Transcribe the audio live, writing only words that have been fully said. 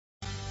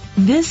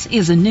This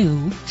is a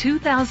new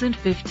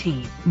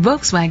 2015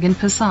 Volkswagen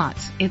Passat.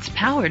 It's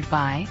powered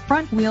by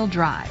front-wheel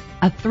drive,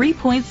 a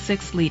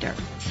 3.6-liter,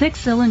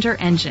 6-cylinder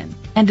engine,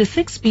 and a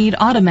 6-speed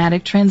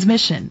automatic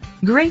transmission.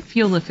 Great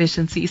fuel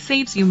efficiency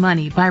saves you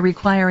money by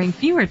requiring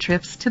fewer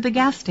trips to the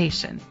gas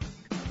station.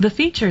 The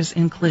features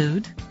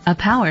include a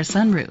power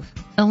sunroof,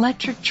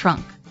 electric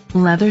trunk,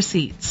 leather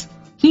seats,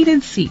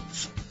 heated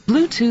seats,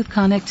 Bluetooth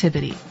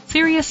connectivity,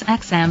 Sirius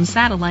XM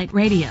satellite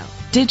radio,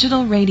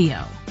 digital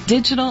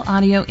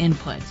audio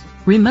input,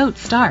 remote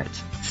start,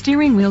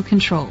 steering wheel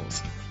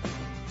controls.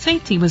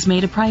 Safety was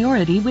made a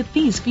priority with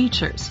these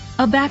features: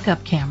 a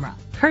backup camera,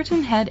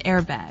 curtain head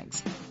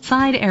airbags,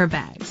 side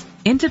airbags,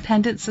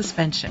 independent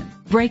suspension,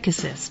 brake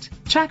assist,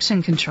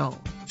 traction control,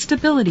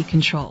 stability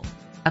control,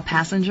 a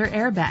passenger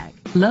airbag,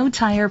 low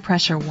tire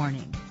pressure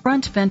warning,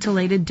 front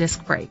ventilated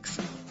disc brakes.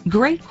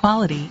 Great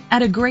quality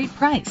at a great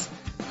price.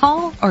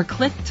 Call or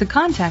click to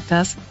contact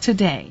us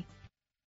today.